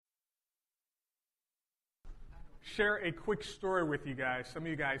share a quick story with you guys. Some of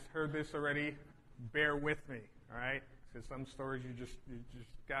you guys heard this already. Bear with me, all right? Because some stories you just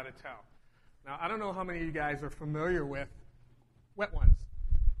got to tell. Now, I don't know how many of you guys are familiar with wet ones.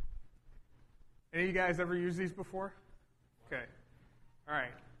 Any of you guys ever used these before? Okay. All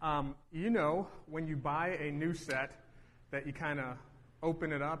right. You know when you buy a new set that you kind of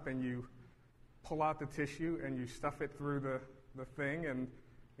open it up and you pull out the tissue and you stuff it through the thing, and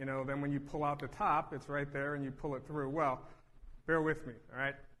then when you pull out the top, it's right there and you pull it through. Well, bear with me, all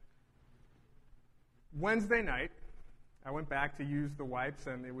right? Wednesday night, I went back to use the wipes,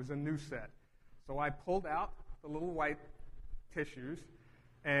 and it was a new set. So I pulled out the little white tissues,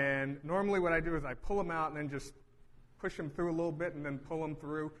 and normally what I do is I pull them out and then just push them through a little bit and then pull them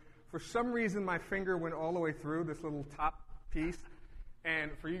through. For some reason, my finger went all the way through this little top piece.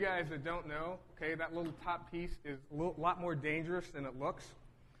 And for you guys that don't know, okay, that little top piece is a lot more dangerous than it looks.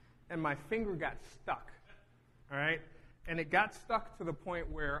 And my finger got stuck, all right? And it got stuck to the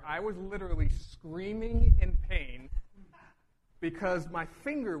point where I was literally screaming in pain because my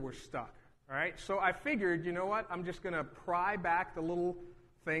finger was stuck, all right? So I figured, you know what, I'm just going to pry back the little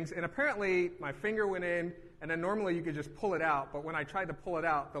things. And apparently my finger went in, and then normally you could just pull it out. But when I tried to pull it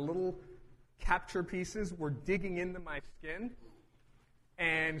out, the little capture pieces were digging into my skin.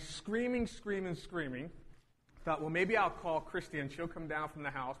 And screaming. Thought, well, maybe I'll call Christy and she'll come down from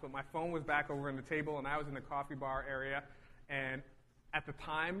the house. But my phone was back over on the table, and I was in the coffee bar area. And at the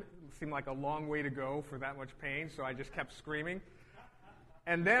time, it seemed like a long way to go for that much pain, so I just kept screaming.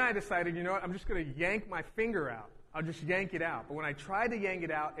 And then I decided, you know what, I'm just going to yank my finger out. I'll just yank it out. But when I tried to yank it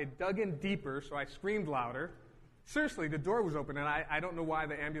out, it dug in deeper, so I screamed louder. Seriously, the door was open, and I don't know why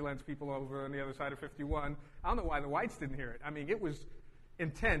the ambulance people over on the other side of 51, I don't know why the whites didn't hear it. I mean, it was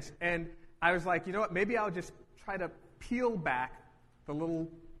intense. And I was like, you know what, maybe I'll just try to peel back the little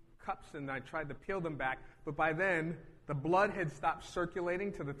cups, and I tried to peel them back. But by then, the blood had stopped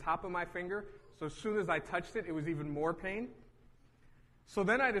circulating to the top of my finger. So as soon as I touched it, it was even more pain. So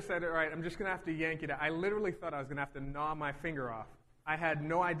then I decided, all right, I'm just going to have to yank it out. I literally thought I was going to have to gnaw my finger off. I had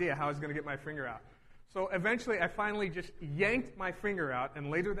no idea how I was going to get my finger out. So eventually, I finally just yanked my finger out.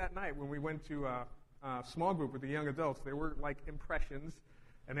 And later that night, when we went to a small group with the young adults, they were like impressions,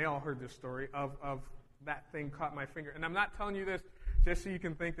 and they all heard this story of that thing caught my finger. And I'm not telling you this just so you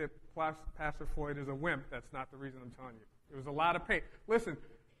can think that Pastor Floyd is a wimp. That's not the reason I'm telling you. It was a lot of pain. Listen,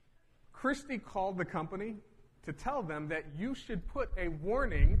 Christy called the company to tell them that you should put a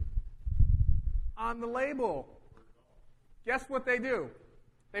warning on the label. Guess what they do?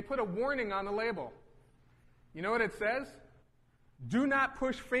 They put a warning on the label. You know what it says? Do not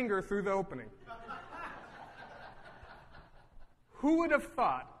push finger through the opening. Who would have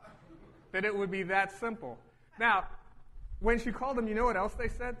thought that it would be that simple? Now, when she called them, you know what else they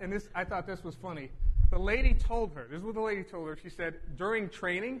said? And this, I thought this was funny. The lady told her, this is what the lady told her. She said, during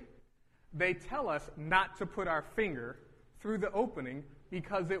training, they tell us not to put our finger through the opening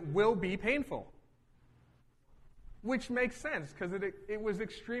because it will be painful. Which makes sense, because it was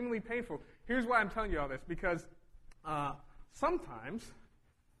extremely painful. Here's why I'm telling you all this, because sometimes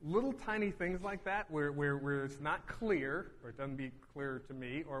little tiny things like that, where it's not clear, or it doesn't be clear to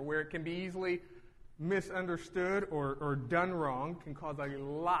me, or where it can be easily misunderstood or done wrong, can cause a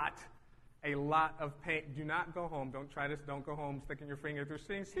lot of pain. Do not go home. Don't try this. Don't go home sticking your finger through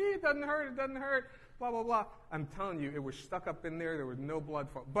saying, see, it doesn't hurt, blah, blah, blah. I'm telling you, it was stuck up in there. There was no blood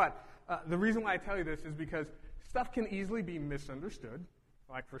flow. But the reason why I tell you this is because stuff can easily be misunderstood.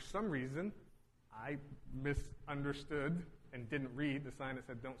 Like for some reason, I misunderstood and didn't read the sign that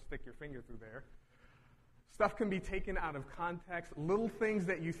said, don't stick your finger through there. Stuff can be taken out of context. Little things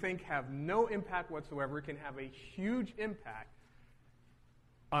that you think have no impact whatsoever can have a huge impact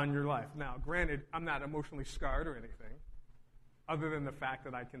on your life. Now, granted, I'm not emotionally scarred or anything, other than the fact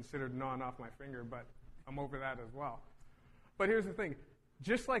that I considered gnawing off my finger, but I'm over that as well. But here's the thing.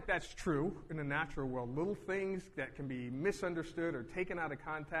 Just like that's true in the natural world, little things that can be misunderstood or taken out of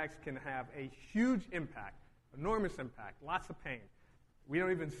context can have a huge impact, enormous impact, lots of pain. We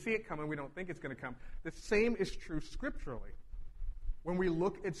don't even see it coming. We don't think it's going to come. The same is true scripturally. When we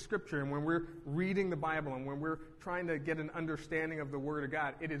look at Scripture and when we're reading the Bible and when we're trying to get an understanding of the Word of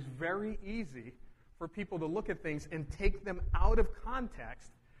God, it is very easy for people to look at things and take them out of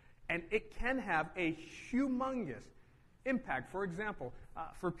context, and it can have a humongous impact. For example,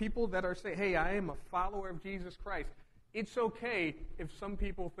 for people that are saying, hey, I am a follower of Jesus Christ, it's okay if some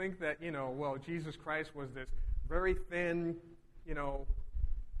people think that, well, Jesus Christ was this very thin,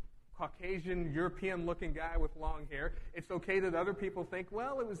 Caucasian, European-looking guy with long hair. It's okay that other people think,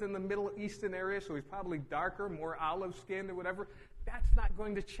 well, it was in the Middle Eastern area, so he's probably darker, more olive-skinned or whatever. That's not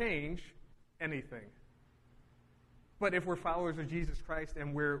going to change anything. But if we're followers of Jesus Christ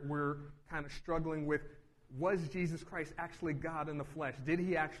and we're kind of struggling with, was Jesus Christ actually God in the flesh? Did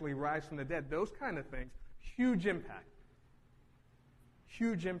he actually rise from the dead? Those kind of things, huge impact.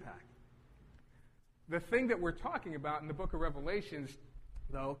 Huge impact. The thing that we're talking about in the book of Revelations,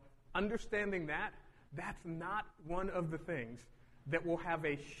 though, understanding that, that's not one of the things that will have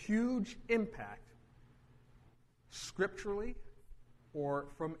a huge impact scripturally or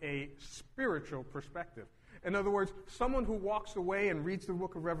from a spiritual perspective. In other words, someone who walks away and reads the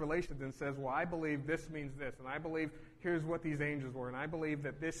book of Revelations and says, well, I believe this means this, and I believe here's what these angels were, and I believe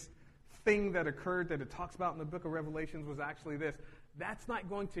that this thing that occurred that it talks about in the book of Revelations was actually this, that's not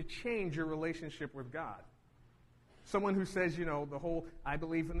going to change your relationship with God. Someone who says, the whole, I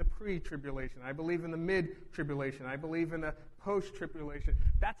believe in the pre-tribulation, I believe in the mid-tribulation, I believe in the post-tribulation,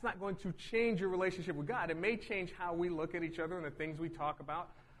 that's not going to change your relationship with God. It may change how we look at each other and the things we talk about.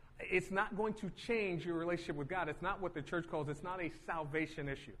 It's not going to change your relationship with God. It's not what the church calls, it's not a salvation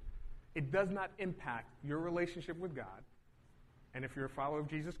issue. It does not impact your relationship with God. And if you're a follower of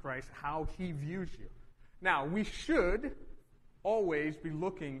Jesus Christ, how he views you. Now, we should always be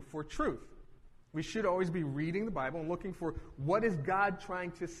looking for truth. We should always be reading the Bible and looking for what is God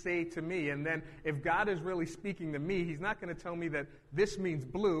trying to say to me. And then if God is really speaking to me, he's not going to tell me that this means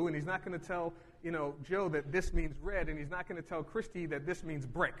blue, and he's not going to tell, Joe that this means red, and he's not going to tell Christy that this means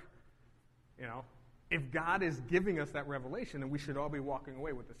brick. If God is giving us that revelation, then we should all be walking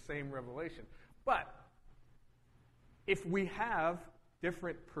away with the same revelation. But if we have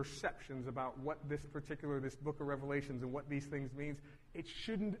different perceptions about what this book of Revelations and what these things means, it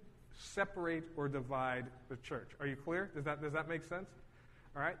shouldn't separate or divide the church. Are you clear? Does that make sense?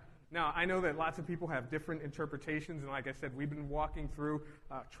 All right. Now, I know that lots of people have different interpretations, and like I said, we've been walking through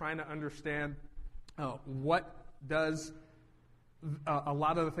trying to understand what does a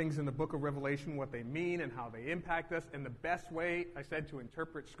lot of the things in the book of Revelation, what they mean and how they impact us. And the best way, I said, to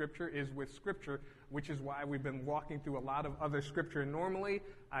interpret Scripture is with Scripture, which is why we've been walking through a lot of other Scripture. And normally,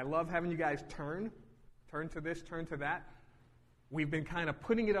 I love having you guys turn to this, turn to that. We've been kind of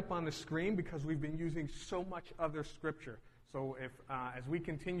putting it up on the screen because we've been using so much other Scripture. So if, as we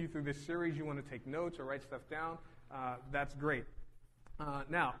continue through this series, you want to take notes or write stuff down, that's great.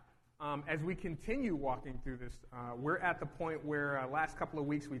 Now, as we continue walking through this, we're at the point where last couple of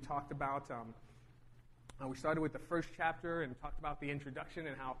weeks we talked about, we started with the first chapter and talked about the introduction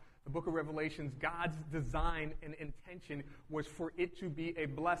and how the book of Revelations, God's design and intention was for it to be a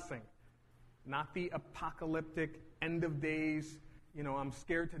blessing, not the apocalyptic, end of days, I'm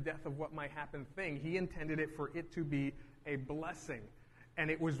scared to death of what might happen thing. He intended it for it to be a blessing.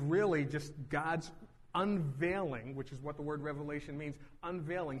 And it was really just God's unveiling, which is what the word revelation means,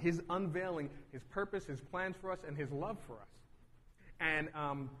 unveiling his purpose, his plans for us, and his love for us. And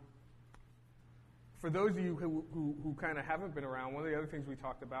for those of you who kind of haven't been around, one of the other things we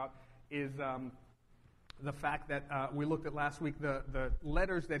talked about is the fact that we looked at last week, the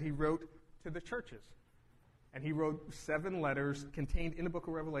letters that he wrote to the churches. And he wrote 7 letters contained in the book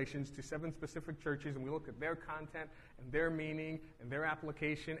of Revelations to 7 specific churches, and we looked at their content and their meaning and their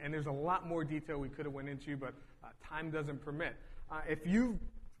application, and there's a lot more detail we could have went into, but time doesn't permit. If you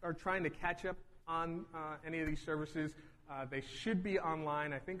are trying to catch up on any of these services, they should be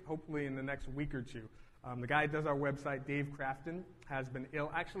online, I think, hopefully in the next week or two. The guy who does our website, Dave Crafton, has been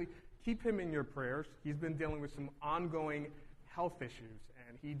ill. Actually, keep him in your prayers. He's been dealing with some ongoing health issues,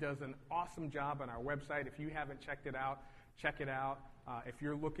 and he does an awesome job on our website. If you haven't checked it out, check it out. If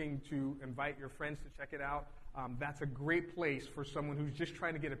you're looking to invite your friends to check it out, that's a great place for someone who's just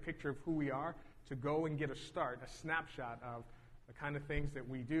trying to get a picture of who we are to go and get a start, a snapshot of the kind of things that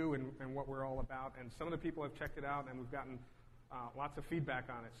we do and what we're all about. And some of the people have checked it out, and we've gotten lots of feedback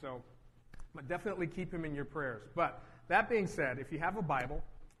on it. So but definitely keep him in your prayers. But that being said, if you have a Bible,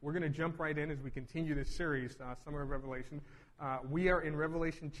 we're going to jump right in as we continue this series, Summer of Revelation. We are in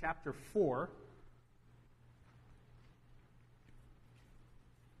Revelation chapter 4.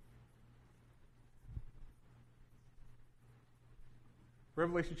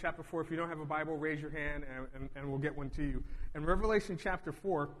 Revelation chapter 4, if you don't have a Bible, raise your hand and we'll get one to you. And Revelation chapter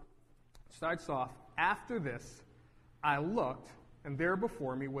 4 starts off, after this, I looked, and there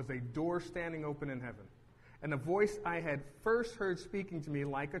before me was a door standing open in heaven. And the voice I had first heard speaking to me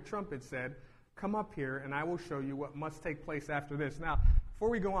like a trumpet said, come up here, and I will show you what must take place after this. Now, before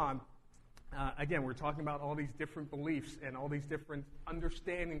we go on, again, we're talking about all these different beliefs and all these different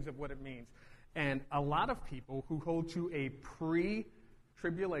understandings of what it means. And a lot of people who hold to a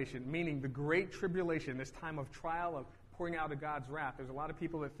pre-tribulation, meaning the great tribulation, this time of trial, of pouring out of God's wrath, there's a lot of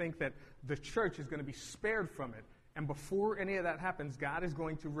people that think that the church is going to be spared from it. And before any of that happens, God is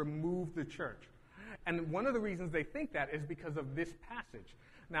going to remove the church. And one of the reasons they think that is because of this passage.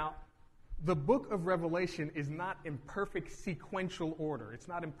 Now, the book of Revelation is not in perfect sequential order. It's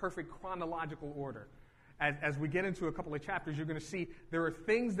not in perfect chronological order. As we get into a couple of chapters, you're going to see there are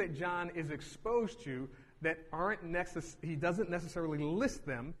things that John is exposed to that he doesn't necessarily list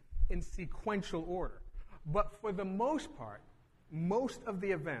them in sequential order. But for the most part, most of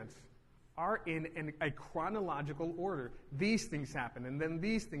the events are in a chronological order. These things happen, and then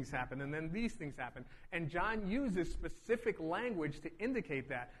these things happen, and then these things happen. And John uses specific language to indicate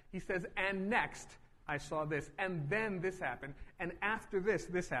that. He says, and next I saw this, and then this happened, and after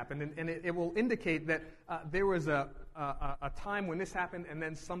this happened. And it will indicate that there was a time when this happened, and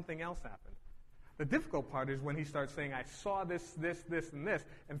then something else happened. The difficult part is when he starts saying, I saw this, and this,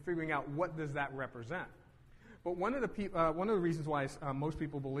 and figuring out what does that represent. But one of the reasons why most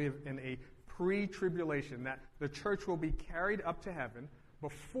people believe in a pre-tribulation, that the church will be carried up to heaven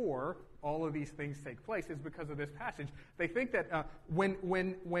before all of these things take place, is because of this passage. They think that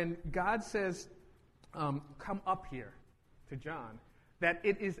when God says, come up here to John, that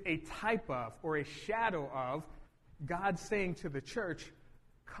it is a type of or a shadow of God saying to the church,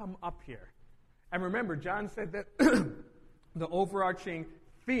 come up here. And remember, John said that the overarching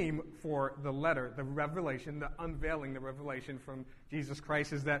theme for the letter, the revelation, the unveiling, the revelation from Jesus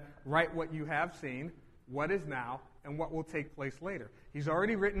Christ is that write what you have seen, what is now, and what will take place later. He's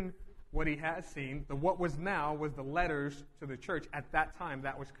already written what he has seen. The what was now was the letters to the church at that time.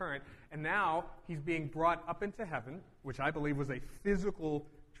 That was current. And now he's being brought up into heaven, which I believe was a physical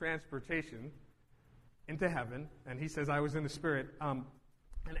transportation into heaven. And he says, I was in the Spirit.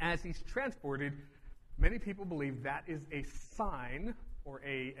 And as he's transported, many people believe that is a sign or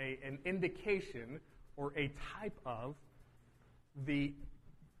an indication or a type of the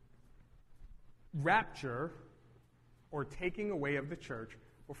rapture or taking away of the church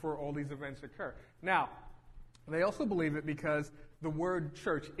before all these events occur. Now, they also believe it because the word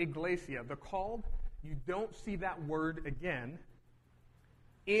church, iglesia, the called, you don't see that word again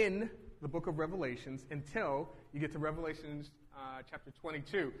in the book of Revelations until you get to Revelations chapter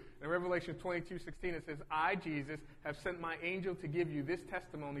 22. In Revelation 22:16, it says, I, Jesus, have sent my angel to give you this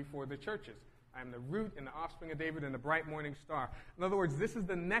testimony for the churches. I am the root and the offspring of David and the bright morning star. In other words, this is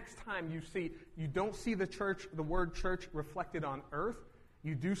the next time you don't see the church, the word church reflected on earth.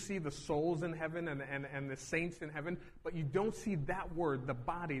 You do see the souls in heaven and the saints in heaven, but you don't see that word, the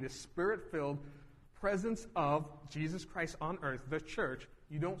body, the spirit-filled presence of Jesus Christ on earth, the church.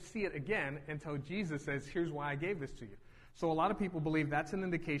 You don't see it again until Jesus says, here's why I gave this to you. So a lot of people believe that's an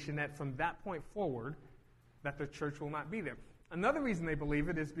indication that from that point forward, that the church will not be there. Another reason they believe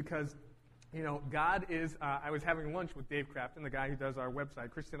it is because, God is, I was having lunch with Dave Crafton, the guy who does our website.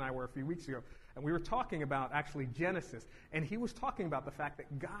 Christy and I were a few weeks ago, and we were talking about actually Genesis. And he was talking about the fact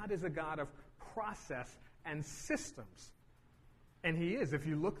that God is a God of process and systems. And he is. If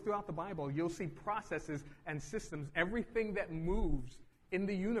you look throughout the Bible, you'll see processes and systems. Everything that moves in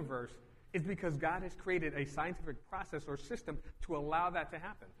the universe is because God has created a scientific process or system to allow that to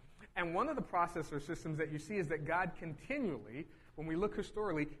happen. And one of the process or systems that you see is that God continually, when we look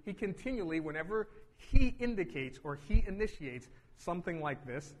historically, he continually, whenever he indicates or he initiates something like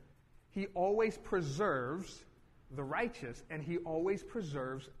this, he always preserves the righteous and he always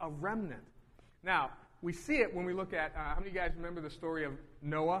preserves a remnant. Now, we see it when we look at, how many of you guys remember the story of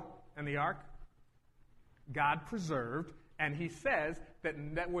Noah and the ark? God preserved. And he says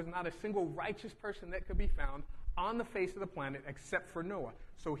that was not a single righteous person that could be found on the face of the planet except for Noah.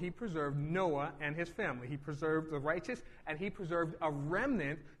 So he preserved Noah and his family. He preserved the righteous, and he preserved a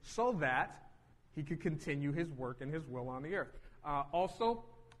remnant so that he could continue his work and his will on the earth. Also,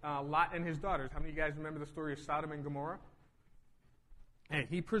 Lot and his daughters. How many of you guys remember the story of Sodom and Gomorrah? And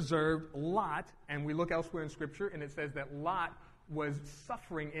he preserved Lot, and we look elsewhere in Scripture, and it says that Lot was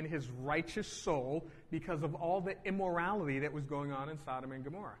suffering in his righteous soul because of all the immorality that was going on in Sodom and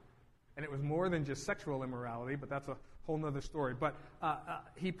Gomorrah. And it was more than just sexual immorality, but that's a whole other story. But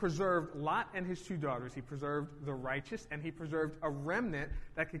he preserved Lot and his two daughters. He preserved the righteous, and he preserved a remnant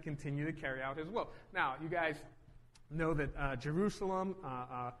that could continue to carry out his will. Now, you guys know that Jerusalem,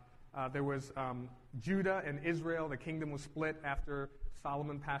 there was Judah and Israel. The kingdom was split after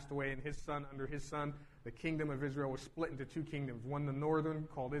Solomon passed away, and his son, under his son, the kingdom of Israel was split into two kingdoms, one the northern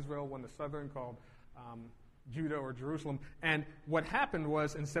called Israel, one the southern called Judah or Jerusalem. And what happened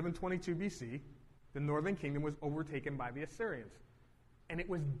was in 722 BC, the northern kingdom was overtaken by the Assyrians, and it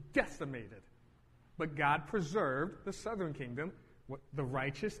was decimated. But God preserved the southern kingdom, the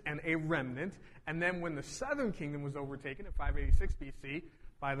righteous, and a remnant. And then when the southern kingdom was overtaken in 586 BC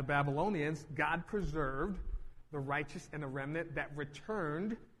by the Babylonians, God preserved the righteous and the remnant that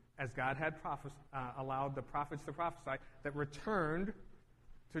returned as God had allowed the prophets to prophesy, that returned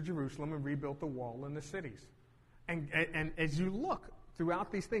to Jerusalem and rebuilt the wall and the cities. And as you look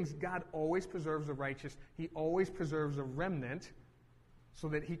throughout these things, God always preserves the righteous. He always preserves a remnant so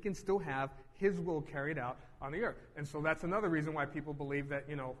that he can still have his will carried out on the earth. And so that's another reason why people believe that,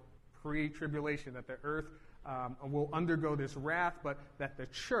 pre-tribulation, that the earth will undergo this wrath, but that the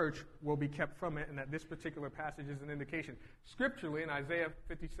church will be kept from it, and that this particular passage is an indication. Scripturally, in Isaiah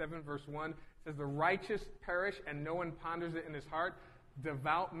 57, verse 1, it says, "The righteous perish, and no one ponders it in his heart.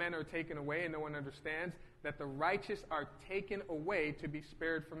 Devout men are taken away, and no one understands that the righteous are taken away to be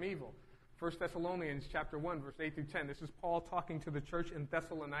spared from evil." 1 Thessalonians chapter 1, verse 8 through 10. This is Paul talking to the church in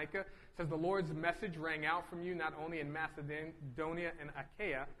Thessalonica. It says, "The Lord's message rang out from you not only in Macedonia and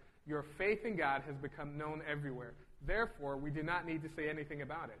Achaia. Your faith in God has become known everywhere. Therefore, we do not need to say anything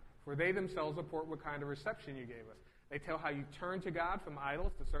about it, for they themselves report what kind of reception you gave us. They tell how you turned to God from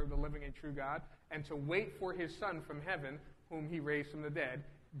idols to serve the living and true God, and to wait for his Son from heaven, whom he raised from the dead,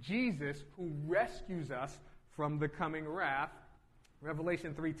 Jesus, who rescues us from the coming wrath."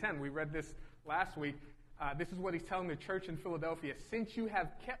 Revelation 3:10, we read this last week. This is what he's telling the church in Philadelphia. "Since you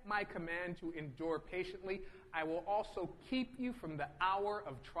have kept my command to endure patiently, I will also keep you from the hour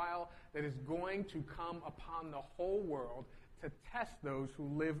of trial that is going to come upon the whole world to test those who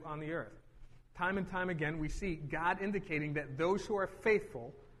live on the earth." Time and time again, we see God indicating that those who are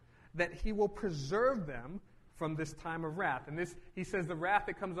faithful, that he will preserve them from this time of wrath. And this, he says, the wrath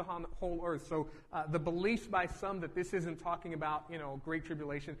that comes upon the whole earth. So the beliefs by some that this isn't talking about, great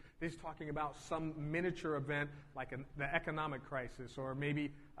tribulation. This is talking about some miniature event like the economic crisis, or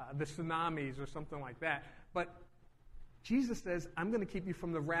maybe the tsunamis or something like that. But Jesus says, I'm going to keep you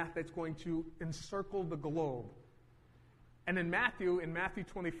from the wrath that's going to encircle the globe. And in Matthew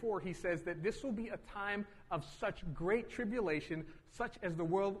 24, he says that this will be a time of such great tribulation, such as the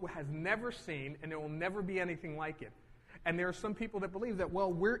world has never seen, and there will never be anything like it. And there are some people that believe that,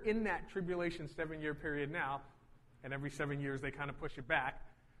 well, we're in that tribulation 7-year period now, and every 7 years they kind of push it back.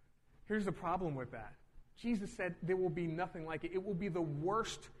 Here's the problem with that. Jesus said there will be nothing like it. It will be the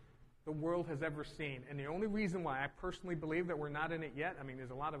worst the world has ever seen. And the only reason why I personally believe that we're not in it yet,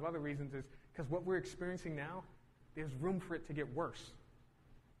 there's a lot of other reasons, is because what we're experiencing now, there's room for it to get worse.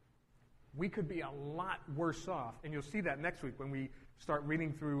 We could be a lot worse off, and you'll see that next week when we start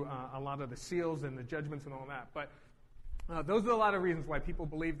reading through a lot of the seals and the judgments and all that. But those are a lot of reasons why people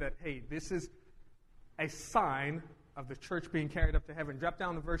believe that, hey, this is a sign of the church being carried up to heaven. Drop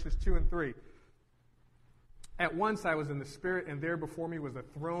down to verses 2 and 3. "At once I was in the Spirit, and there before me was a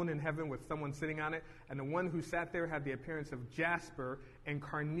throne in heaven with someone sitting on it, and the one who sat there had the appearance of jasper and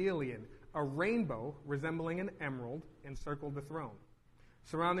carnelian. A rainbow resembling an emerald encircled the throne.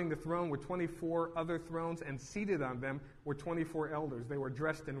 Surrounding the throne were 24 other thrones, and seated on them were 24 elders. They were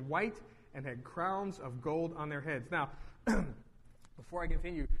dressed in white and had crowns of gold on their heads." Now, before I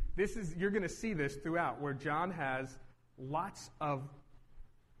continue, you're going to see this throughout, where John has lots of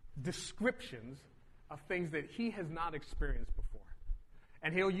descriptions of things that he has not experienced before.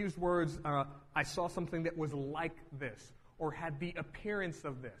 And he'll use words, I saw something that was like this, or had the appearance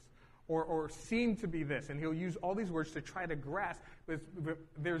of this, or seemed to be this. And he'll use all these words to try to grasp.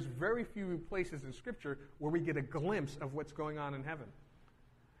 There's very few places in Scripture where we get a glimpse of what's going on in heaven.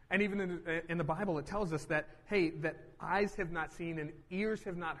 And even in the Bible, it tells us that, hey, that eyes have not seen and ears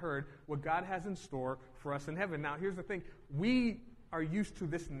have not heard what God has in store for us in heaven. Now, here's the thing. We are used to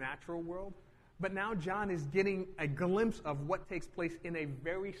this natural world, but now John is getting a glimpse of what takes place in a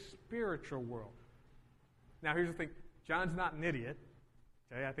very spiritual world. Now, here's the thing. John's not an idiot.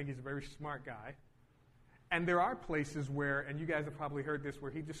 Okay, I think he's a very smart guy. And there are places where, and you guys have probably heard this, where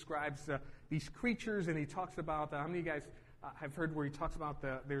he describes these creatures, and he talks about, how many of you guys have heard where he talks about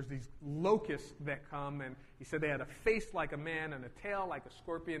there's these locusts that come, and he said they had a face like a man and a tail like a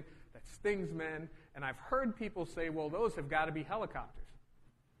scorpion that stings men. And I've heard people say, well, those have got to be helicopters.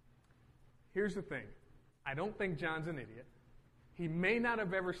 Here's the thing. I don't think John's an idiot. He may not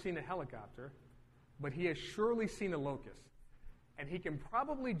have ever seen a helicopter, but he has surely seen a locust. And he can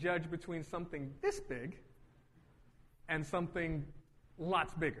probably judge between something this big and something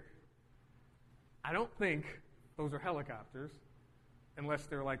lots bigger. I don't think those are helicopters, unless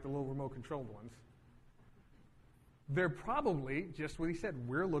they're like the little remote-controlled ones. They're probably, just what he said,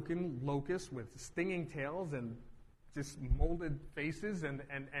 weird-looking locusts with stinging tails and just molded faces, and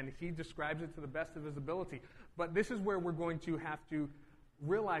he describes it to the best of his ability. But this is where we're going to have to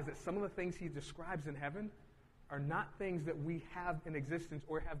realize that some of the things he describes in heaven are not things that we have in existence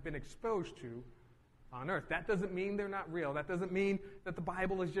or have been exposed to on earth. That doesn't mean they're not real. That doesn't mean that the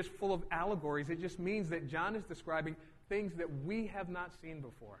Bible is just full of allegories. It just means that John is describing things that we have not seen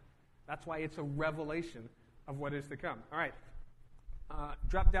before. That's why it's a revelation of what is to come. All right.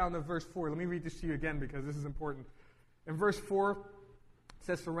 Drop down to verse 4. Let me read this to you again because this is important. In verse 4, it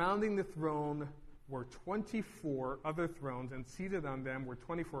says, surrounding the throne were 24 other thrones, and seated on them were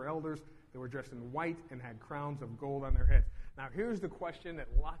 24 elders that were dressed in white and had crowns of gold on their heads. Now, here's the question that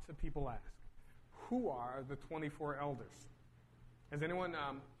lots of people ask. Who are the 24 elders? Has anyone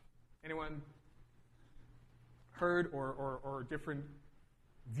heard or different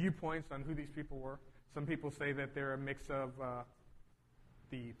viewpoints on who these people were? Some people say that they're a mix of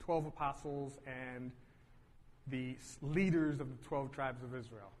the 12 apostles and the leaders of the 12 tribes of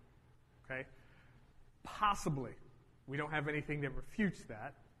Israel. Okay? Possibly. We don't have anything that refutes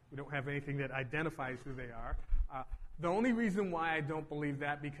that. We don't have anything that identifies who they are. The only reason why I don't believe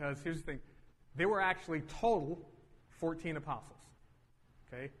that, because here's the thing. There were actually total 14 apostles.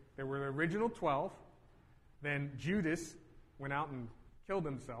 Okay? There were the original 12. Then Judas went out and killed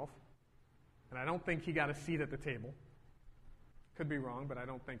himself. And I don't think he got a seat at the table. Could be wrong, but I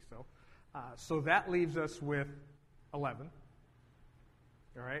don't think so. So that leaves us with 11.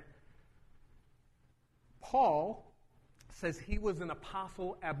 All right? Paul says he was an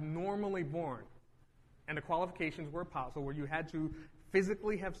apostle abnormally born. And the qualifications were apostle, where you had to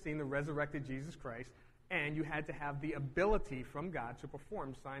physically have seen the resurrected Jesus Christ, and you had to have the ability from God to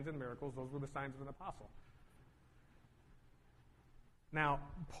perform signs and miracles. Those were the signs of an apostle. Now,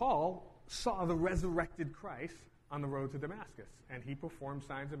 Paul saw the resurrected Christ on the road to Damascus, and he performed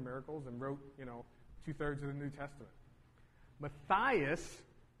signs and miracles and wrote, 2/3 of the New Testament. Matthias,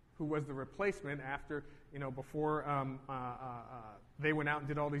 who was the replacement after, before they went out and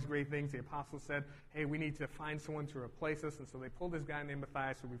did all these great things, the apostles said, hey, we need to find someone to replace us, and so they pulled this guy named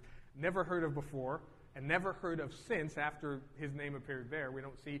Matthias, who we've never heard of before and never heard of since after his name appeared there. We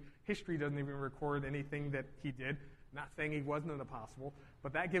don't see, history doesn't even record anything that he did. Not saying he wasn't an apostle,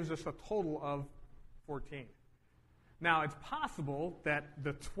 but that gives us a total of 14. Now, it's possible that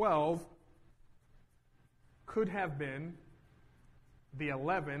the 12 could have been the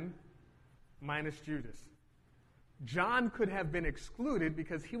 11 minus Judas. John could have been excluded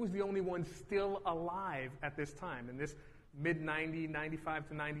because he was the only one still alive at this time. In this mid-90, 95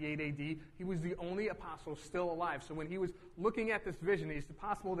 to 98 AD, he was the only apostle still alive. So when he was looking at this vision, it's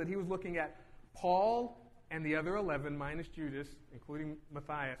possible that he was looking at Paul and the other 11 minus Judas, including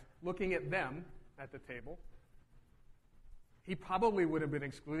Matthias, looking at them at the table. He probably would have been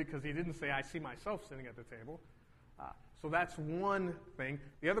excluded because he didn't say, I see myself sitting at the table. So that's one thing.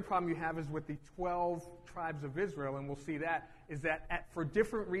 The other problem you have is with the 12 tribes of Israel, and we'll see that, is that for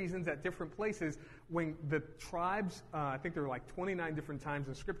different reasons at different places, when the tribes, I think there are like 29 different times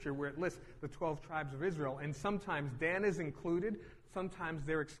in Scripture where it lists the 12 tribes of Israel, and sometimes Dan is included, sometimes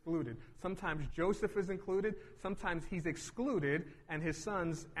they're excluded. Sometimes Joseph is included, sometimes he's excluded, and his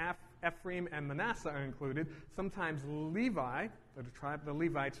sons Ephraim and Manasseh are included. Sometimes Levi, or the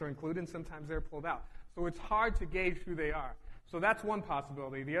Levites are included, and sometimes they're pulled out. So it's hard to gauge who they are. So that's one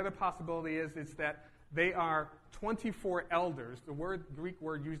possibility. The other possibility is that they are 24 elders. The Greek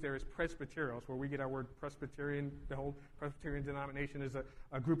word used there is presbyteros, where we get our word Presbyterian. The whole Presbyterian denomination is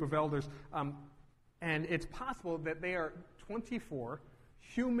a group of elders. And it's possible that they are 24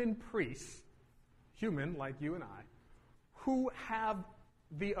 human priests, human like you and I, who have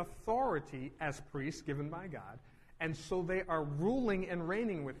the authority as priests given by God. And so they are ruling and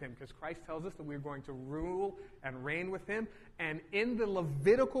reigning with him, because Christ tells us that we're going to rule and reign with him. And in the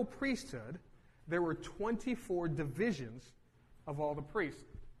Levitical priesthood, there were 24 divisions of all the priests.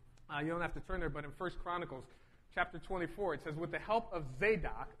 You don't have to turn there, but in 1 Chronicles chapter 24, it says, with the help of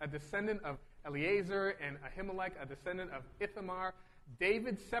Zadok, a descendant of Eleazar, and Ahimelech, a descendant of Ithamar,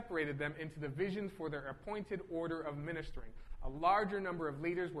 David separated them into divisions for their appointed order of ministering. A larger number of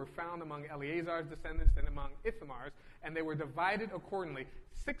leaders were found among Eleazar's descendants than among Ithamar's, and they were divided accordingly.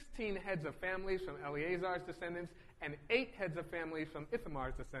 16 heads of families from Eleazar's descendants and 8 heads of families from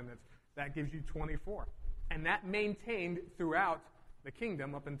Ithamar's descendants. That gives you 24. And that maintained throughout the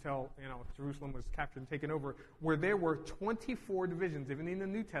kingdom up until Jerusalem was captured and taken over, where there were 24 divisions. Even in the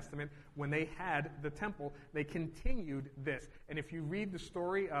New Testament, when they had the temple, they continued this. And if you read the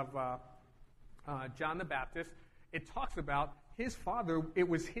story of John the Baptist, it talks about his father, it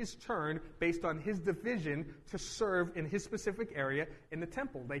was his turn, based on his division, to serve in his specific area in the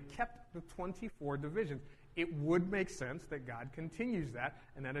temple. They kept the 24 divisions. It would make sense that God continues that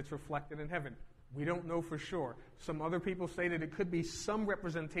and that it's reflected in heaven. We don't know for sure. Some other people say that it could be some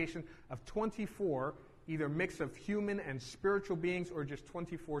representation of 24, either mix of human and spiritual beings or just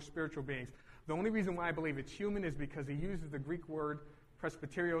 24 spiritual beings. The only reason why I believe it's human is because he uses the Greek word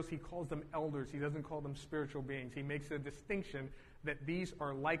presbyterios, he calls them elders. He doesn't call them spiritual beings. He makes a distinction that these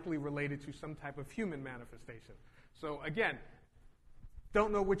are likely related to some type of human manifestation. So again,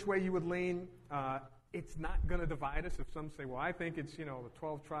 don't know which way you would lean. It's not going to divide us if some say, well, I think it's, the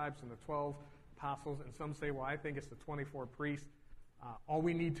 12 tribes and the 12 apostles, and some say, well, I think it's the 24 priests. All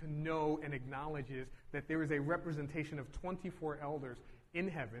we need to know and acknowledge is that there is a representation of 24 elders in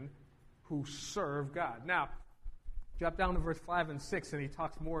heaven who serve God. Now, drop down to verse 5 and 6, and he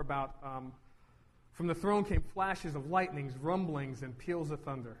talks more about, from the throne came flashes of lightnings, rumblings, and peals of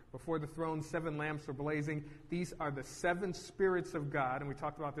thunder. Before the throne, 7 lamps were blazing. These are the 7 spirits of God, and we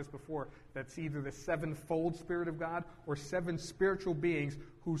talked about this before. That's either the sevenfold Spirit of God or 7 spiritual beings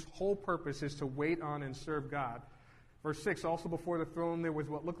whose whole purpose is to wait on and serve God. Verse 6, also before the throne there was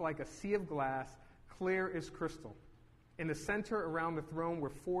what looked like a sea of glass, clear as crystal. In the center around the throne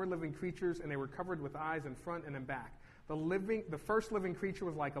were 4 living creatures, and they were covered with eyes in front and in back. The first living creature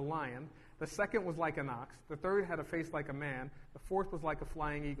was like a lion. The second was like an ox. The third had a face like a man. The fourth was like a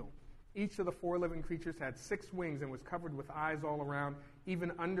flying eagle. Each of the 4 living creatures had 6 wings and was covered with eyes all around,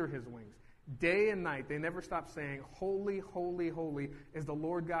 even under his wings. Day and night they never stopped saying, Holy, holy, holy is the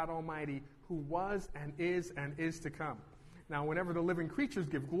Lord God Almighty, who was and is to come. Now, whenever the living creatures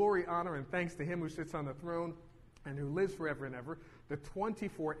give glory, honor, and thanks to him who sits on the throne and who lives forever and ever, the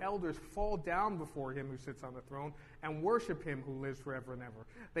 24 elders fall down before him who sits on the throne and worship him who lives forever and ever.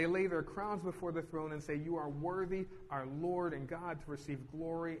 They lay their crowns before the throne and say, You are worthy, our Lord and God, to receive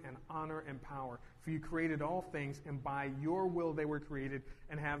glory and honor and power. For you created all things, and by your will they were created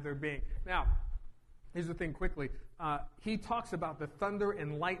and have their being. Now, here's the thing quickly. He talks about the thunder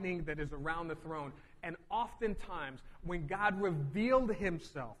and lightning that is around the throne. And oftentimes, when God revealed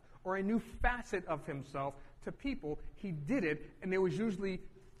himself or a new facet of himself to people, he did it, and there was usually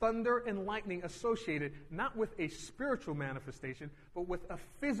thunder and lightning associated, not with a spiritual manifestation, but with a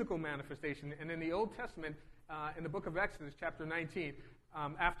physical manifestation. And in the Old Testament, in the book of Exodus, chapter 19,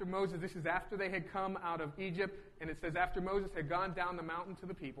 after Moses, this is after they had come out of Egypt, and it says after Moses had gone down the mountain to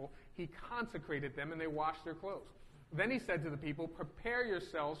the people, he consecrated them, and they washed their clothes. Then he said to the people, Prepare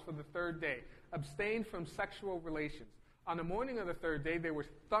yourselves for the 3rd day. Abstain from sexual relations. On the morning of the 3rd day, there was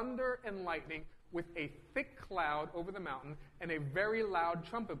thunder and lightning with a thick cloud over the mountain and a very loud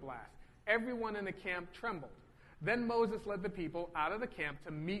trumpet blast. Everyone in the camp trembled. Then Moses led the people out of the camp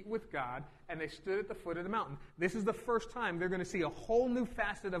to meet with God, and they stood at the foot of the mountain. This is the first time they're going to see a whole new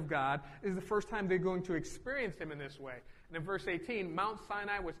facet of God. This is the first time they're going to experience him in this way. And in verse 18, Mount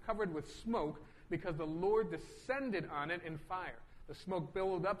Sinai was covered with smoke because the Lord descended on it in fire. The smoke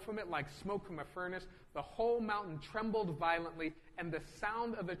billowed up from it like smoke from a furnace. The whole mountain trembled violently, and the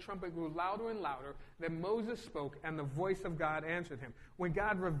sound of the trumpet grew louder and louder. Then Moses spoke, and the voice of God answered him. When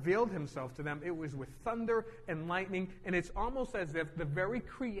God revealed himself to them, it was with thunder and lightning, and it's almost as if the very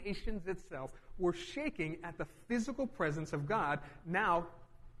creations itself were shaking at the physical presence of God, now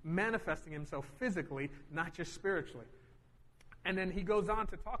manifesting himself physically, not just spiritually. And then he goes on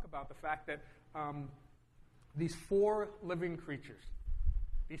to talk about the fact that these 4 living creatures,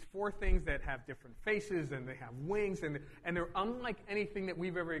 these 4 things that have different faces and they have wings, and they're unlike anything that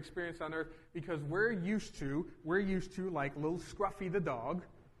we've ever experienced on earth, because we're used to like little Scruffy the dog,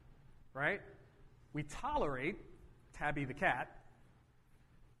 right? We tolerate Tabby the cat,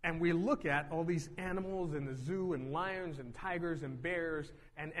 and we look at all these animals in the zoo, and lions and tigers and bears,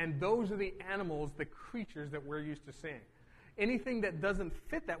 and those are the animals, the creatures that we're used to seeing. Anything that doesn't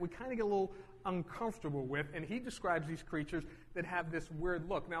fit that, we kind of get a little uncomfortable with, and he describes these creatures that have this weird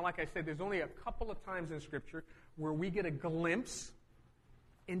look. Now, like I said, there's only a couple of times in Scripture where we get a glimpse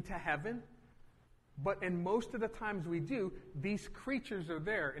into heaven, but in most of the times we do, these creatures are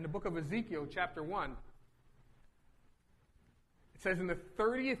there. In the book of Ezekiel, chapter 1, it says, In the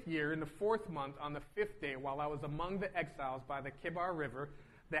 30th year, in the 4th month, on the 5th day, while I was among the exiles by the Kibar River,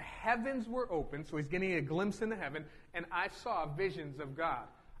 the heavens were open, so he's getting a glimpse into heaven, and I saw visions of God.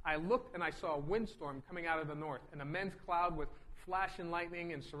 I looked, and I saw a windstorm coming out of the north, an immense cloud with flash and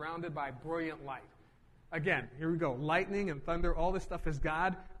lightning and surrounded by brilliant light. Again, here we go. Lightning and thunder, all this stuff as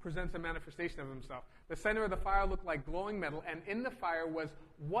God presents a manifestation of himself. The center of the fire looked like glowing metal, and in the fire was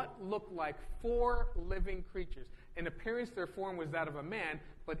what looked like 4 living creatures. In appearance, their form was that of a man,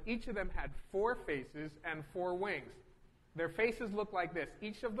 but each of them had 4 faces and 4 wings. Their faces looked like this.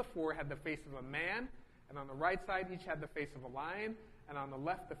 Each of the 4 had the face of a man, and on the right side, each had the face of a lion, and on the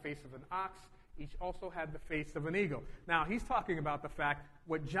left, the face of an ox. Each also had the face of an eagle. Now, he's talking about the fact,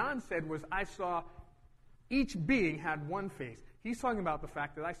 what John said was, I saw each being had 1 face. He's talking about the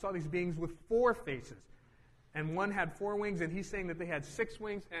fact that I saw these beings with 4 faces, and one had 4 wings, and he's saying that they had 6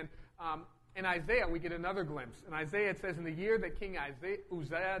 wings, and In Isaiah, we get another glimpse. In Isaiah, it says, in the year that King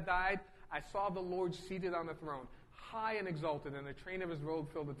Uzziah died, I saw the Lord seated on the throne, high and exalted, and the train of his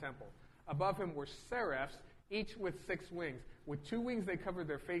robe filled the temple. Above him were seraphs, each with 6 wings. With 2 wings they covered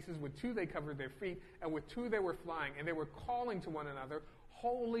their faces, with 2 they covered their feet, and with 2 they were flying. And they were calling to one another,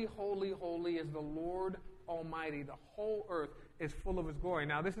 Holy, holy, holy is the Lord Almighty. The whole earth is full of his glory.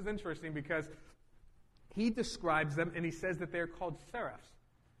 Now, this is interesting because he describes them, and he says that they're called seraphs.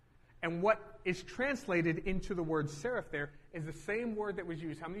 And what is translated into the word seraph there is the same word that was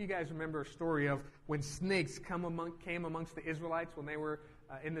used. How many of you guys remember a story of when snakes came amongst the Israelites when they were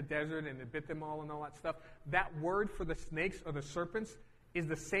in the desert and it bit them all and all that stuff? That word for the snakes or the serpents is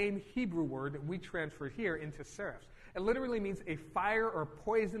the same Hebrew word that we transfer here into seraphs. It literally means a fire or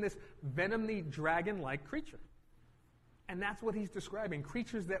poisonous, venomy dragon-like creature. And that's what he's describing,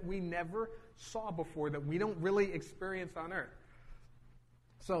 creatures that we never saw before, that we don't really experience on earth.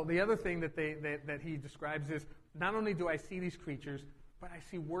 So the other thing that he describes is, not only do I see these creatures, but I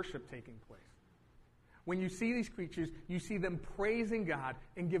see worship taking place. When you see these creatures, you see them praising God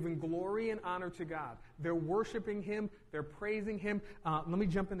and giving glory and honor to God. They're worshiping him. They're praising him. Let me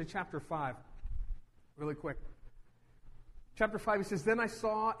jump into chapter 5 really quick. Chapter 5, he says, Then I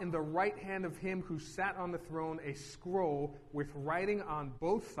saw in the right hand of him who sat on the throne a scroll with writing on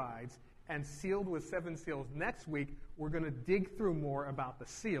both sides and sealed with 7 seals. Next week, we're going to dig through more about the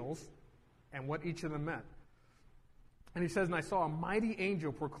seals and what each of them meant. And he says, And I saw a mighty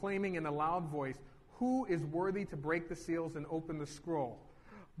angel proclaiming in a loud voice, Who is worthy to break the seals and open the scroll?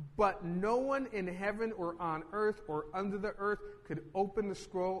 But no one in heaven or on earth or under the earth could open the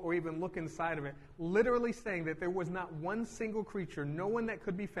scroll or even look inside of it. Literally saying that there was not one single creature, no one that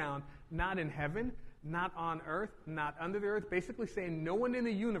could be found, not in heaven, not on earth, not under the earth. Basically saying no one in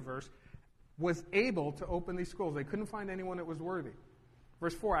the universe was able to open these scrolls. They couldn't find anyone that was worthy.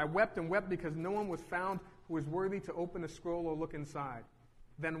 Verse 4, I wept and wept because no one was found who was worthy to open the scroll or look inside.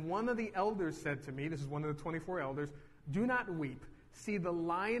 Then one of the elders said to me, this is one of the 24 elders, Do not weep. See, the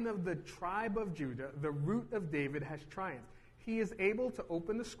Lion of the tribe of Judah, the Root of David, has triumphed. He is able to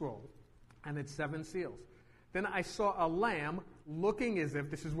open the scroll and its 7 seals. Then I saw a lamb looking as if,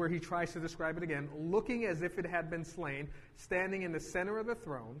 this is where he tries to describe it again, looking as if it had been slain, standing in the center of the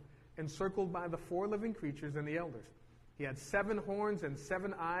throne, encircled by the 4 living creatures and the elders. He had 7 horns and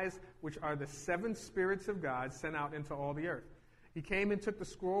 7 eyes, which are the 7 spirits of God sent out into all the earth. He came and took the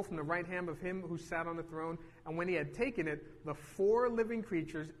scroll from the right hand of him who sat on the throne, and when he had taken it, the 4 living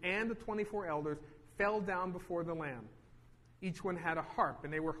creatures and the 24 elders fell down before the Lamb. Each one had a harp,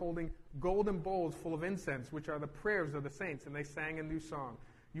 and they were holding golden bowls full of incense, which are the prayers of the saints, and they sang a new song.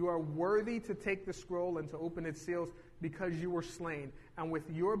 You are worthy to take the scroll and to open its seals, because you were slain, and with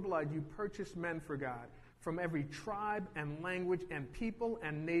your blood you purchased men for God. From every tribe and language and people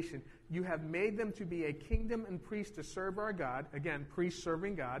and nation, you have made them to be a kingdom and priests to serve our God. Again, priests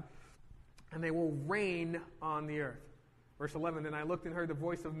serving God. And they will reign on the earth. Verse 11, Then I looked and heard the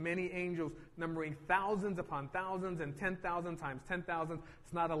voice of many angels, numbering thousands upon thousands and 10,000 times 10,000.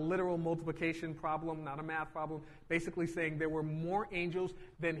 It's not a literal multiplication problem, not a math problem. Basically saying there were more angels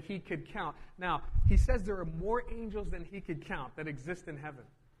than he could count. Now, he says there are more angels than he could count that exist in heaven.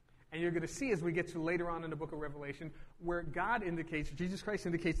 And you're going to see as we get to later on in the book of Revelation, where God indicates, Jesus Christ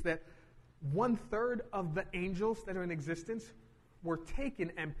indicates that 1/3 of the angels that are in existence were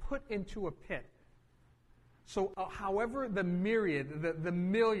taken and put into a pit. So however the myriad, the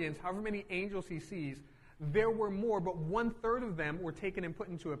millions, however many angels he sees, there were more, but 1/3 of them were taken and put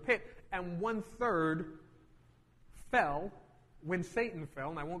into a pit, and 1/3 fell when Satan fell,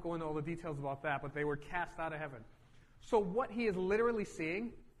 and I won't go into all the details about that, but they were cast out of heaven. So what he is literally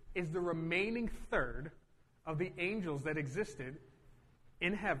seeing is the remaining 1/3 of the angels that existed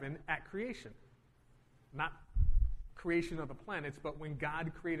in heaven at creation. Not creation of the planets, but when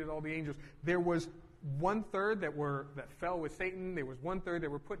God created all the angels. There was 1/3 that fell with Satan. There was 1/3 that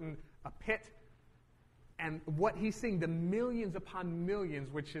were put in a pit. And what he's seeing, the millions upon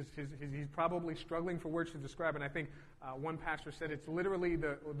millions, which is he's probably struggling for words to describe. And I think one pastor said it's literally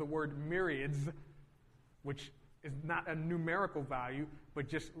the word myriads, which is not a numerical value, but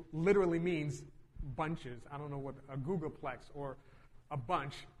just literally means bunches. I don't know what a googolplex or a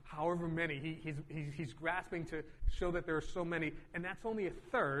bunch, however many. He's grasping to show that there are so many, and that's only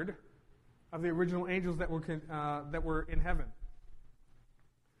 1/3 of the original angels that were in heaven.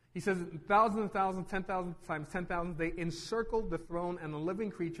 He says, thousands and thousands, 10,000 times 10,000, they encircled the throne and the living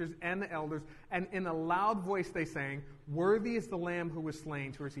creatures and the elders, and in a loud voice they sang, Worthy is the Lamb who was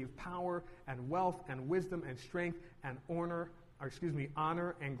slain to receive power and wealth and wisdom and strength and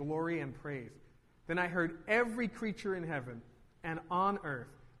honor and glory and praise. Then I heard every creature in heaven and on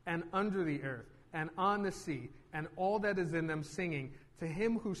earth and under the earth, and on the sea, and all that is in them, singing, to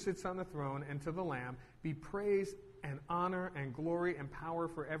him who sits on the throne and to the Lamb be praise and honor and glory and power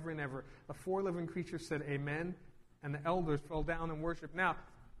forever and ever. The four living creatures said amen, and the elders fell down and worshiped. Now,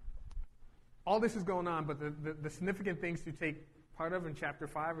 all this is going on, but the significant things to take part of in chapter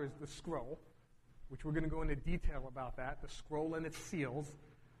 5 is the scroll, which we're going to go into detail about that, the scroll and its seals.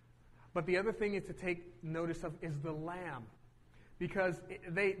 But the other thing is to take notice of is the Lamb, because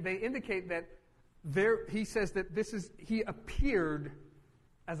they indicate that he says that he appeared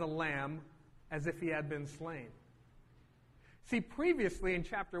as a lamb as if he had been slain. See, previously in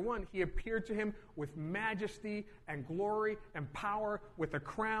chapter 1, he appeared to him with majesty and glory and power, with a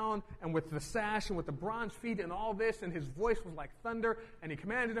crown and with the sash and with the bronze feet and all this, and his voice was like thunder, and he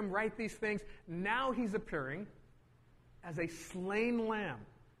commanded him, write these things. Now he's appearing as a slain lamb,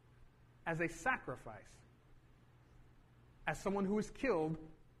 as a sacrifice, as someone who was killed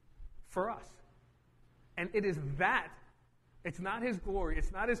for us. And it is that. It's not his glory.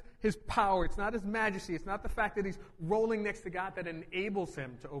 It's not his power. It's not his majesty. It's not the fact that he's rolling next to God that enables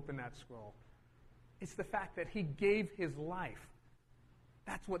him to open that scroll. It's the fact that he gave his life.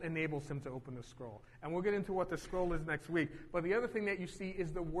 That's what enables him to open the scroll. And we'll get into what the scroll is next week. But the other thing that you see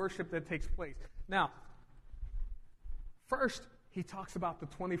is the worship that takes place. Now, first, he talks about the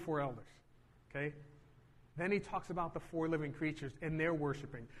 24 elders. Okay? Then he talks about the four living creatures and their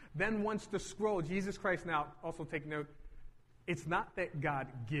worshiping. Then once the scroll, Jesus Christ, now also take note, it's not that God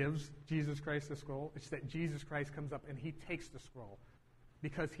gives Jesus Christ the scroll. It's that Jesus Christ comes up and he takes the scroll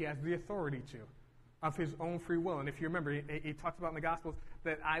because he has the authority to, of his own free will. And if you remember, he talks about in the Gospels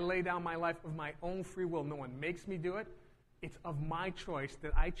that I lay down my life of my own free will. No one makes me do it. It's of my choice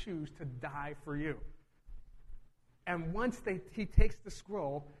that I choose to die for you. And once he takes the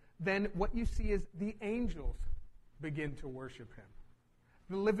scroll, then what you see is the angels begin to worship him.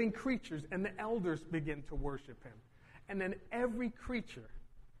 The living creatures and the elders begin to worship him. And then every creature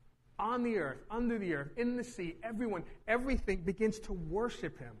on the earth, under the earth, in the sea, everything begins to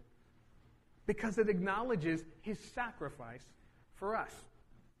worship him because it acknowledges his sacrifice for us.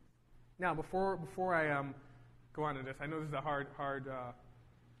 Now, before I go on to this, I know this is a hard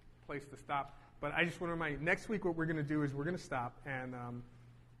place to stop, but I just want to remind you, next week what we're going to do is we're going to stop and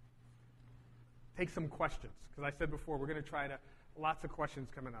take some questions. Because I said before, we're going to try to lots of questions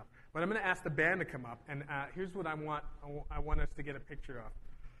coming up. But I'm going to ask the band to come up, and here's what I want us to get a picture of.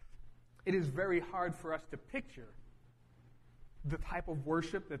 It is very hard for us to picture the type of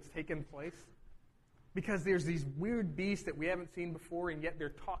worship that's taken place because there's these weird beasts that we haven't seen before, and yet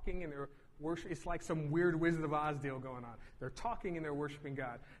they're talking and they're worship. It's like some weird Wizard of Oz deal going on. They're talking and they're worshiping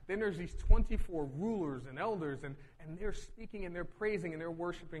God. Then there's these 24 rulers and elders, and they're speaking and they're praising and they're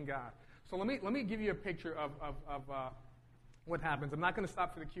worshiping God. So let me give you a picture of what happens. I'm not going to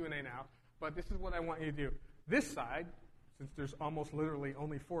stop for the Q&A now, but this is what I want you to do. This side, since there's almost literally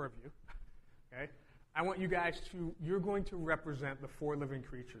only 4 of you, okay, I want you guys you're going to represent the 4 living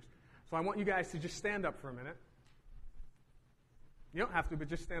creatures. So I want you guys to just stand up for a minute. You don't have to, but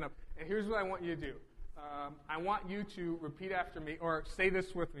just stand up. And here's what I want you to do. I want you to repeat after me, or say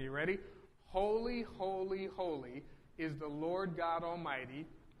this with me. Ready? Holy, holy, holy is the Lord God Almighty,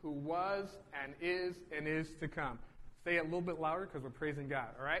 who was and is to come. Say it a little bit louder because we're praising God,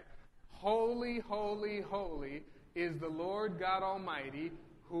 all right? Holy, holy, holy is the Lord God Almighty,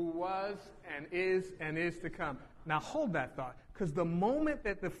 who was and is to come. Now hold that thought, because the moment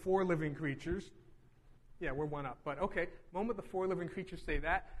that the 4 living creatures, yeah, we're one up, but okay, the moment the 4 living creatures say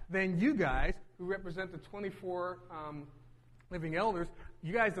that, then you guys, who represent the 24 living elders,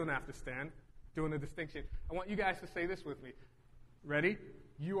 you guys don't have to stand doing a distinction. I want you guys to say this with me. Ready?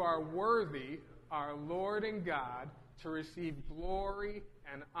 You are worthy, our Lord and God, to receive glory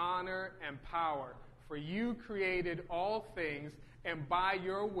and honor and power. For you created all things, and by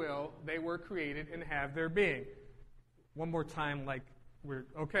your will they were created and have their being. One more time,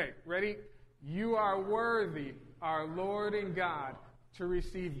 okay, ready? You are worthy, our Lord and God, to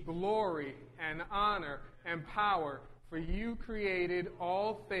receive glory and honor and power. For you created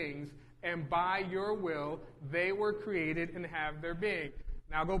all things, and by your will they were created and have their being.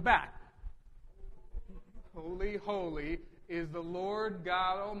 Now go back. Holy, holy is the Lord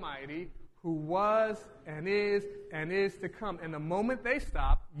God Almighty, who was and is to come. And the moment they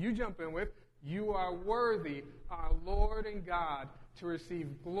stop, you jump in with, you are worthy, our Lord and God, to receive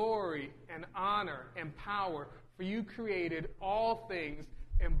glory and honor and power. For you created all things,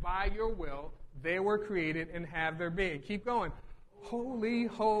 and by your will they were created and have their being. Keep going. Holy,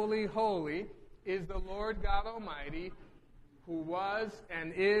 holy, holy is the Lord God Almighty, who was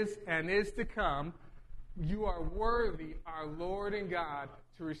and is to come. You are worthy, our Lord and God,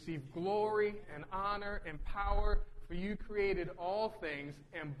 to receive glory and honor and power, for you created all things,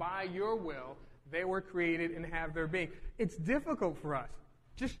 and by your will they were created and have their being. It's difficult for us,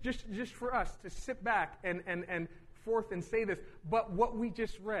 just for us to sit back and forth and say this. But what we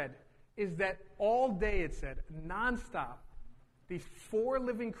just read is that all day, it said, nonstop, these four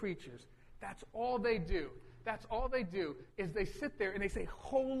living creatures, that's all they do. That's all they do is they sit there and they say,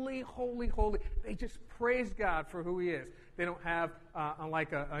 holy, holy, holy. They just praise God for who he is. They don't have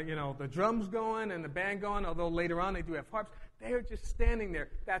the drums going and the band going, although later on they do have harps. They are just standing there.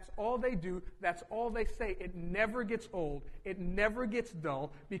 That's all they do. That's all they say. It never gets old. It never gets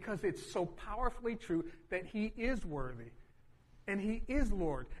dull because it's so powerfully true that he is worthy and he is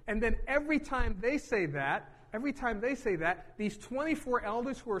Lord. And then every time they say that, these 24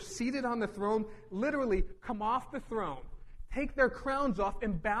 elders who are seated on the throne literally come off the throne, take their crowns off,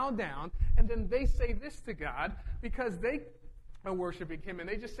 and bow down. And then they say this to God because they are worshiping him. And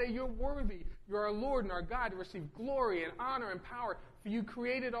they just say, you're worthy. You're our Lord and our God to receive glory and honor and power. For you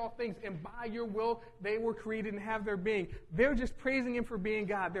created all things, and by your will they were created and have their being. They're just praising him for being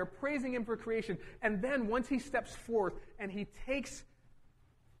God. They're praising him for creation. And then once he steps forth and he takes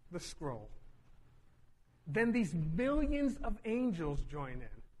the scroll, then these millions of angels join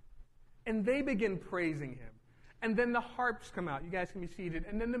in, and they begin praising him. And then the harps come out. You guys can be seated.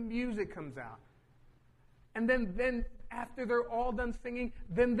 And then the music comes out. And then after they're all done singing,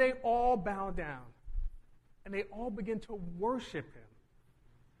 then they all bow down, and they all begin to worship him.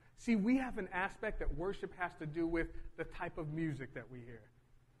 See, we have an aspect that worship has to do with the type of music that we hear.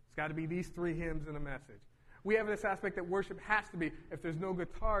 It's got to be these three hymns and a message. We have this aspect that worship has to be, if there's no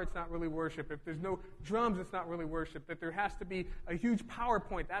guitar, it's not really worship. If there's no drums, it's not really worship. That there has to be a huge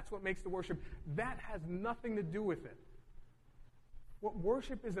PowerPoint. That's what makes the worship. That has nothing to do with it. What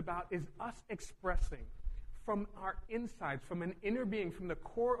worship is about is us expressing from our insides, from an inner being, from the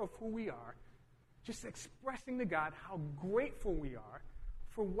core of who we are, just expressing to God how grateful we are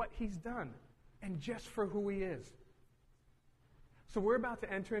for what he's done and just for who he is. So we're about to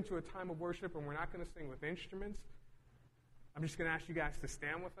enter into a time of worship, and we're not going to sing with instruments. I'm just going to ask you guys to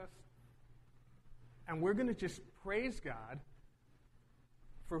stand with us. And we're going to just praise God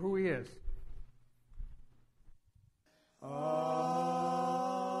for who he is. Amen.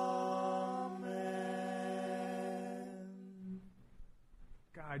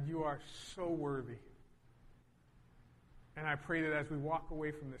 God, you are so worthy. And I pray that as we walk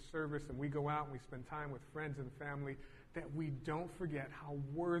away from this service and we go out and we spend time with friends and family, that we don't forget how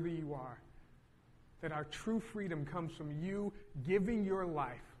worthy you are. That our true freedom comes from you giving your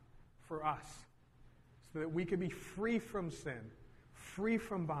life for us so that we can be free from sin, free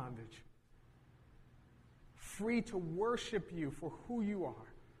from bondage, free to worship you for who you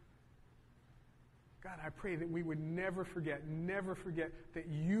are. God, I pray that we would never forget that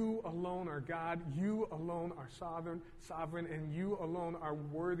you alone are God, you alone are sovereign, and you alone are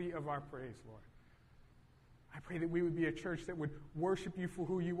worthy of our praise, Lord. I pray that we would be a church that would worship you for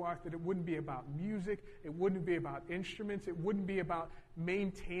who you are, that it wouldn't be about music, it wouldn't be about instruments, it wouldn't be about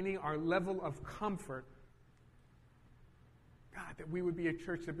maintaining our level of comfort. God, that we would be a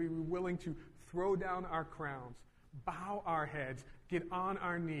church that we would be willing to throw down our crowns, bow our heads, get on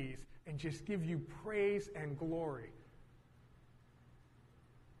our knees, and just give you praise and glory.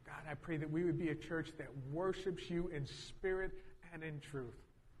 God, I pray that we would be a church that worships you in spirit and in truth.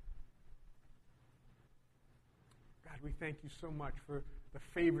 God, we thank you so much for the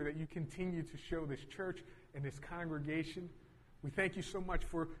favor that you continue to show this church and this congregation. We thank you so much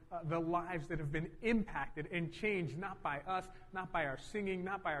for the lives that have been impacted and changed, not by us, not by our singing,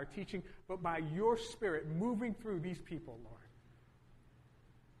 not by our teaching, but by your Spirit moving through these people, Lord.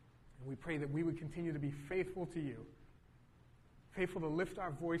 And we pray that we would continue to be faithful to you, faithful to lift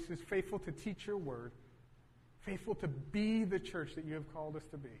our voices, faithful to teach your word, faithful to be the church that you have called us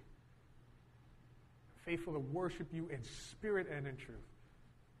to be, faithful to worship you in spirit and in truth.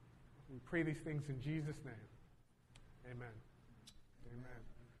 We pray these things in Jesus' name. Amen. Amen.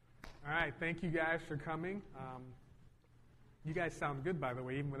 All right, thank you guys for coming. You guys sound good, by the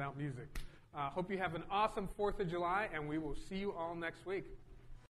way, even without music. Hope you have an awesome 4th of July, and we will see you all next week.